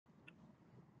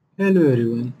Hello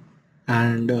everyone,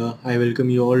 and I welcome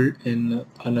you all in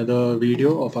another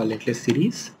video of our LinkedList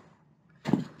series.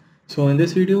 So in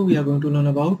this video we are going to learn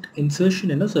about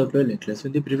insertion in a circular linked list.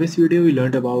 In the previous video we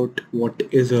learned about what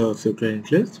is a circular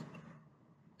linked list.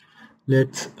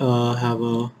 Let's have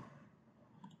a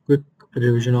quick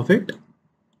revision of it.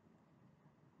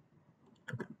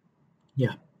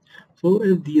 Yeah. So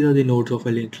if these are the nodes of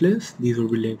a linked list, these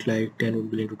would be linked like 10 would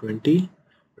be linked to 20,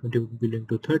 20 would be linked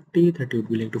to 30, 30 would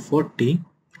be linked to 40,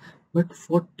 but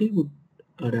 40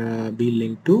 would be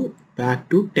linked to back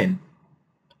to 10.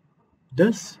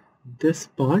 Thus, this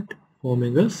part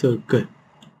forming a circle.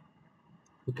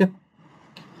 Okay.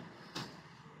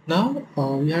 Now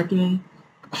we have to learn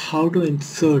how to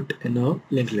insert in a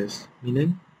linked list.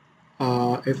 Meaning,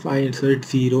 if I insert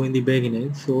 0 in the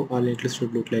beginning, so our linked list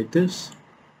should look like this.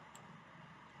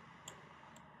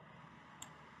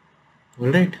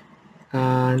 Alright.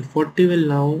 And 40 will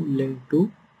now link to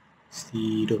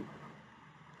 0.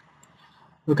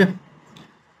 Okay.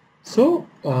 So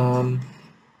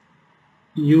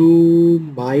you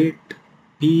might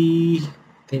be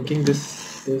thinking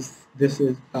this is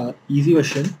a easy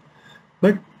version,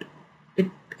 but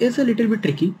it is a little bit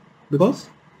tricky because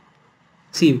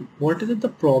see what is the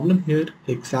problem here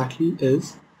exactly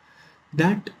is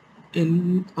that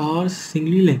in our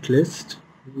singly linked list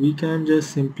we can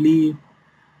just simply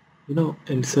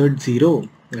insert 0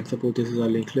 and suppose this is our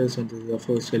linked list and this is our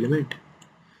first element,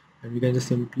 and we can just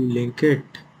simply link it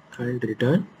and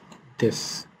return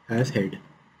this as head.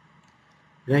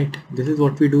 Right, this is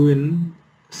what we do in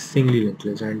singly linked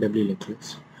list and doubly linked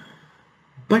list.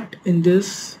 But in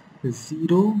this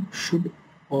 0 should,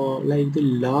 like the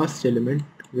last element,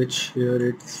 which here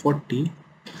it's 40,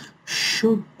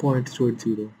 should point towards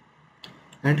 0.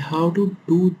 And how to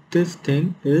do this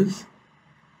thing is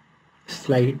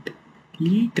slightly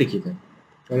tricky then.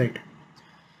 Alright.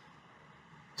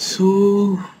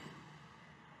 So,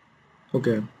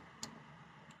 okay.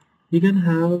 We can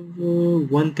have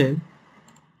one thing.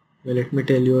 Well, let me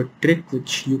tell you a trick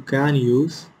which you can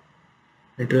use.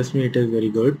 And trust me, it is very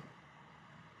good.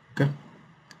 Okay.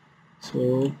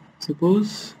 So,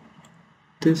 suppose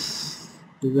this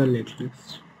is a linked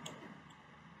list.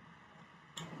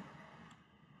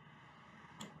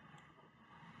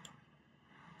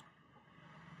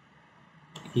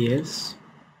 Yes.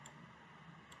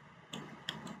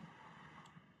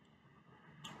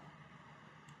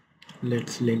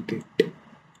 Let's link it.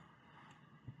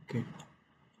 Okay.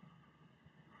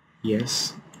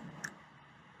 Yes.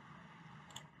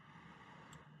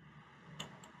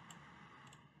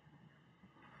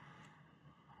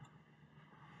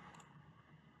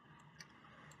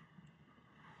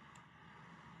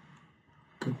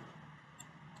 Okay.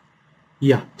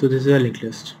 Yeah, so this is a linked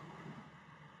list.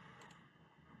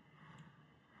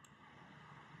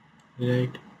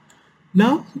 Right.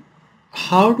 Now,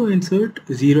 how to insert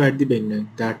 0 at the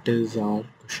beginning? That is our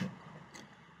question.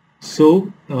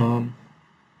 So,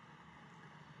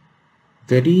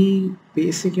 very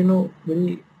basic,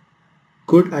 very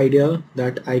good idea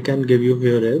that I can give you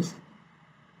here is,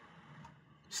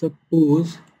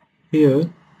 suppose here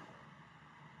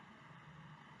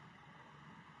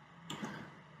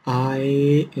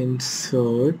I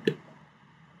insert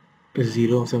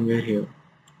 0 somewhere here.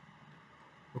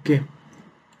 Okay,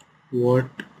 what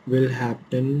will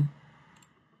happen?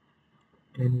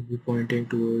 N will be pointing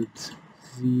towards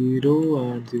 0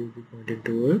 and 0 will be pointing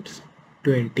towards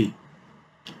 20.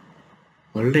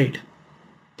 Alright,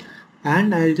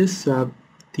 and I'll just swap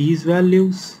these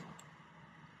values.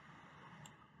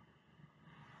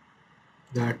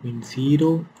 That means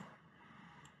 0,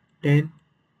 10,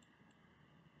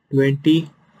 20,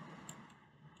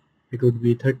 it would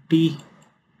be 30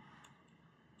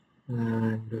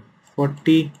 and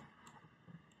 40,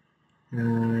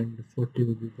 and 40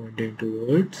 would be pointing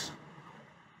towards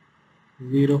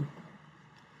 0.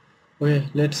 Okay,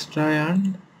 let's try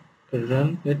and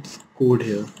run its code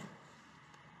here.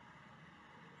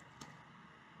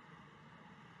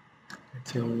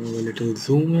 Let's have a little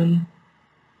zoom in.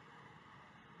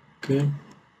 Okay,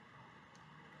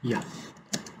 yeah.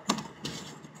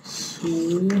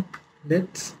 So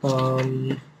let's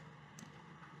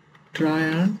try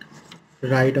and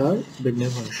write our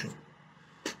beginner function.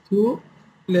 So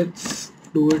let's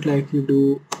do it like we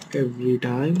do every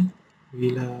time.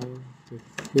 We'll have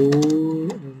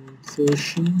before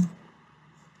insertion.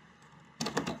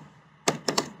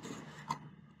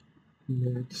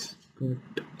 Let's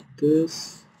cut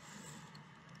this.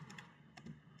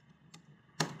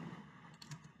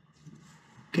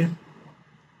 Okay.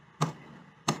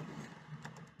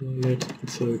 Now let's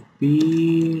insert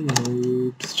B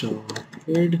node star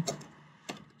head.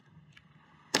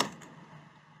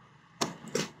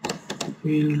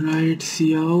 we'll write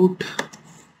cout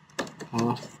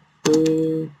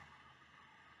after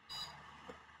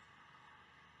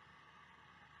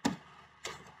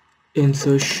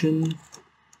insertion.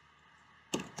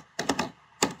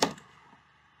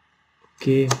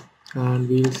 Okay, and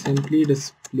we'll simply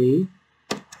display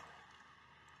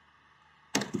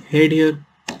head here.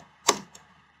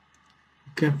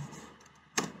 Okay,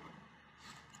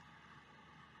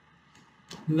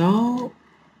 now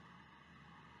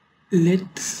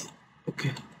let's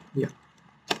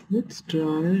let's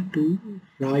try to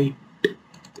write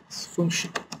this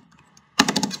function.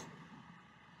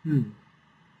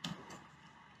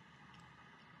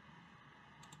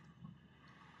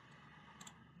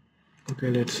 Okay,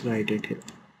 let's write it here.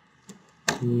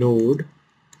 Node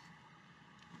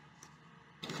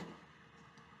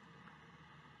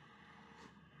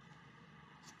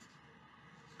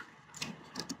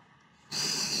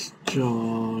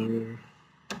star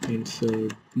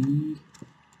insert b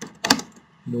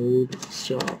node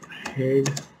star head.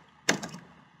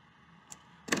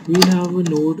 We have a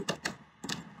node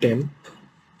temp.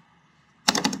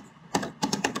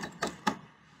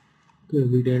 Okay,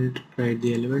 we didn't write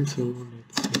the element, so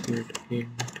let's make it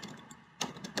int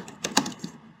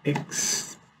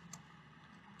x,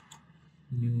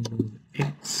 new node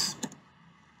x,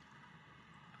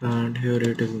 and here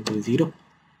it is into 0.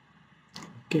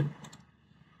 Okay,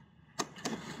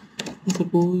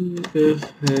 suppose if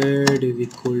head is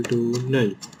equal to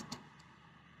null,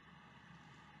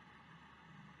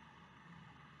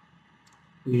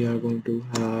 we are going to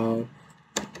have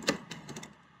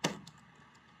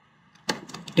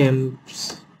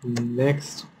temps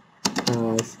next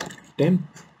as temp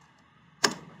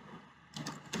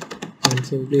and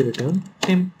simply return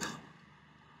temp.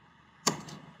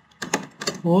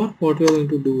 Or what we are going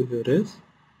to do here is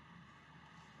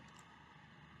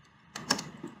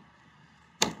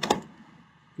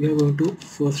we are going to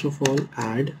first of all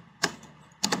add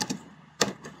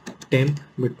temp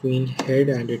between head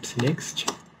and its next.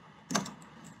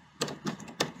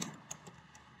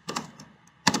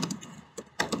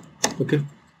 Okay,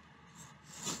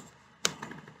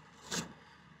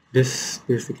 this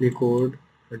basically code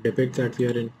depicts that we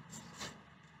are in,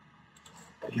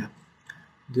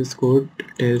 this code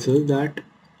tells us that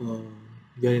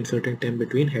we are inserting temp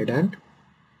between head and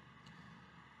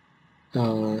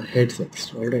heads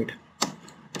next. Alright,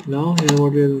 now here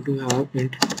what we are going to have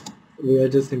int, we are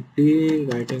just simply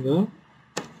writing a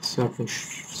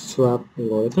swap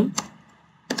algorithm.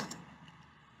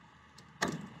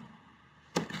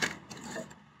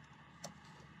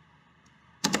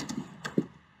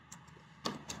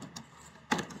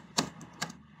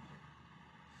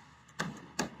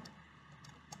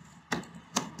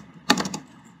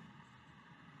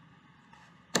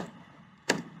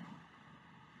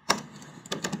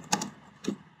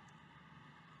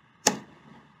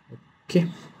 Okay,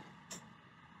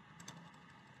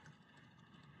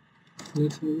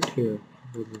 let's move it here.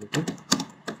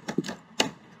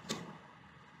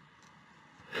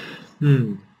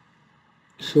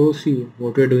 So see,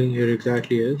 what we're doing here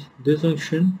exactly is this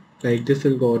function, like this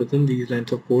algorithm, these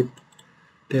lines of code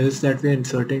tells that we're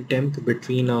inserting temp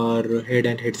between our head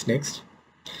and heads next.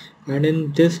 And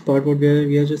in this part what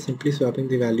we are just simply swapping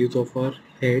the values of our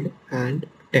head and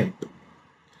temp.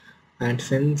 And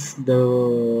since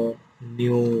the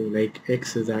new like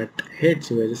x is at head,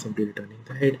 so we're just simply returning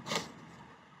the head.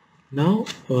 Now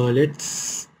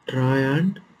let's try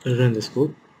and run this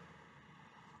code.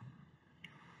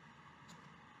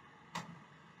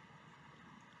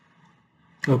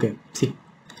 Okay, see,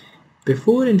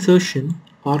 before insertion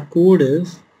our code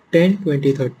is 10,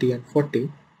 20, 30 and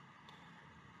 40,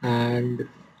 and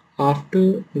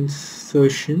after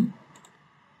insertion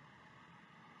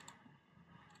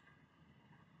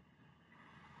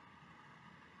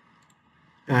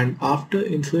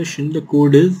the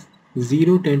code is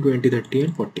 0, 10, 20, 30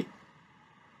 and 40.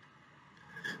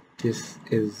 This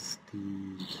is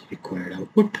the required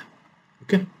output.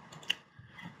 Okay,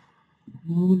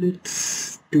 now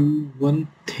let's do one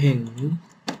thing.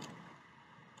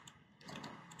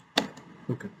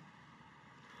 Okay,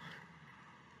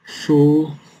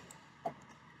 so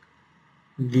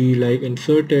we like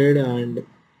inserted and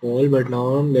all, but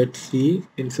now let's see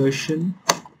insertion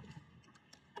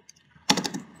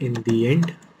in the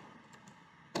end.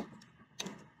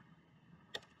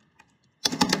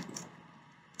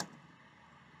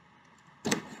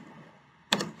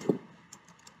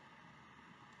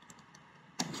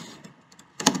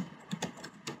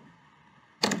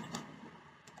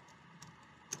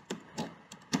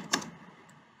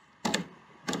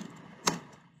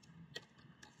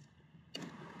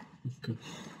 Okay.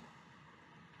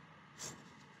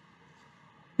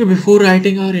 Before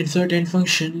writing our insert end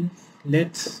function,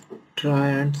 let's try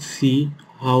and see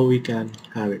how we can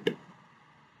have it.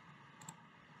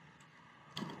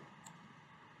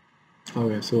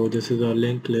 Okay, so this is our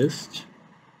linked list.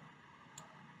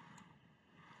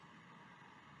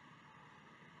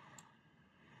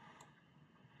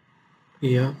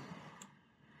 Yeah.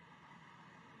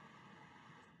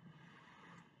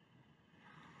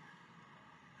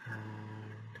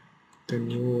 And the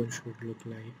new one should look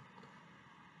like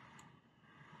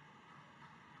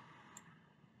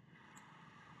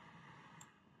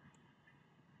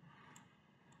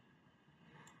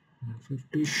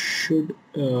 150 should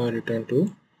return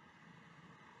to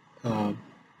 10.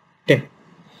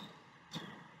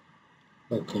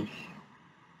 Okay.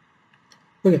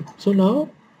 Okay, so now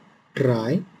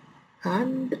try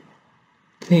and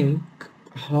think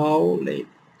how like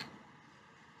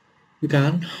you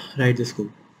can write this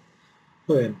code.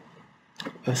 Okay,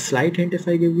 a slight hint if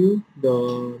I give you,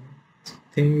 the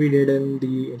thing we did in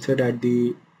the insert at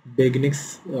the beginning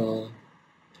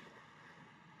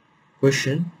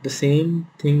question, the same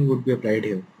thing would be applied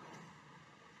here.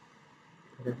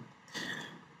 Okay.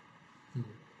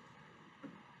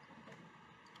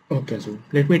 Okay, so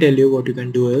let me tell you what you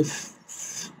can do is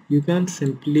you can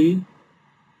simply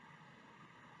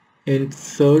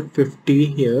insert 50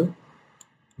 here.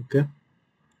 Okay.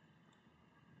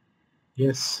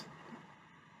 Yes.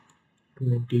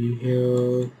 20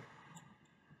 here,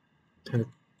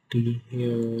 30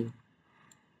 here,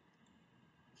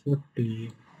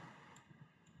 40,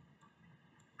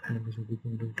 and this will be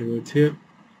pointing towards here.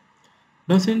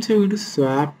 Now since you're going to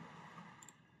swap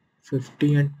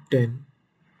 50 and 10,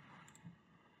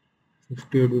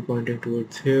 50 will be pointing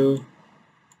towards here,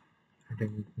 and 10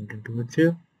 will be pointing towards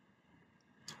here.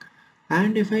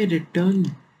 And if I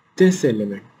return this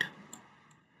element,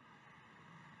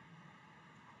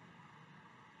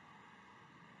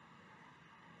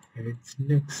 it's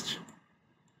next.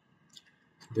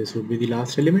 This would be the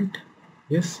last element.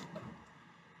 Yes.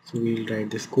 So we'll write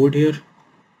this code here.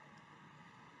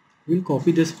 We'll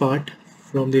copy this part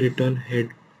from the return head,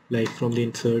 like from the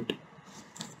insert.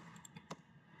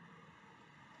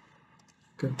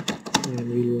 Okay. And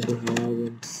we'll want to have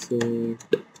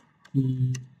insert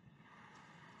e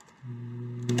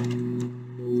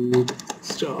node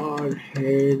star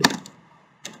head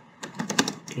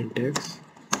index.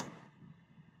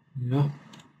 Yeah.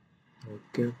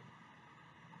 Okay.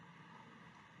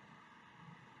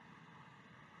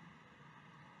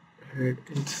 Head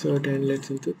insert and let's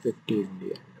insert 50 in the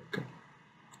end. Okay.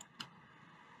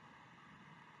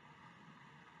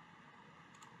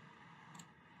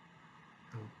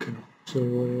 Okay. So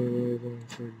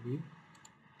insert B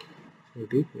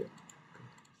 30 here.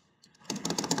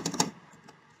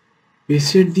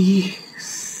 Pasted the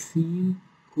same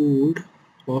code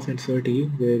of insert E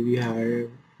where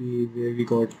we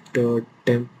got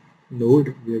temp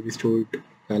node where we stored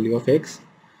value of x,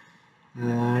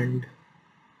 and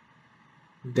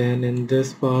then in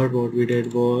this part what we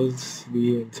did was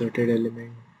we inserted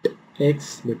element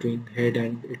x between head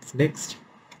and its next,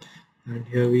 and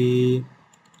here we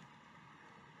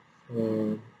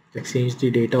exchange the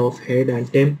data of head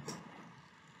and temp,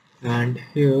 and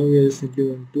here we are simply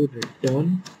going to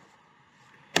return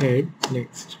head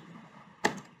next.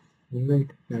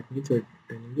 Alright, that means we're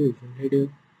returning the original head here.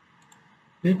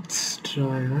 Let's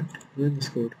try and run this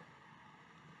code.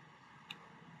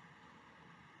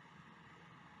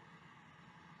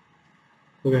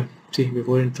 Okay, see,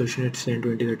 before insertion it's 10,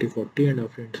 20, 30, 40, and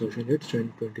after insertion it's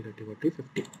 10, 20, 30, 40,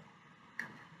 50.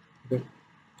 Okay.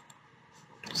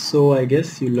 So I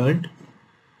guess you learned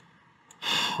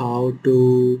how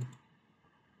to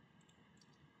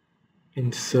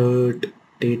insert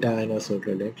data in a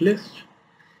certain linked list.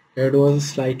 It was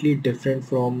slightly different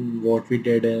from what we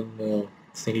did in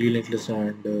single linked list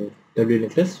and doubly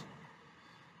linked list.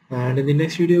 And in the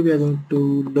next video we are going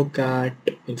to look at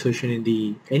insertion in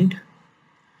the end,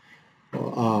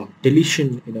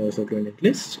 deletion in a certain linked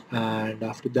list, and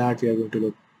after that we are going to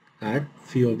look at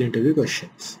few of the interview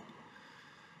questions.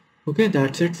 Okay,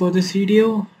 that's it for this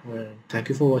video, and thank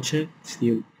you for watching. See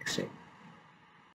you next time.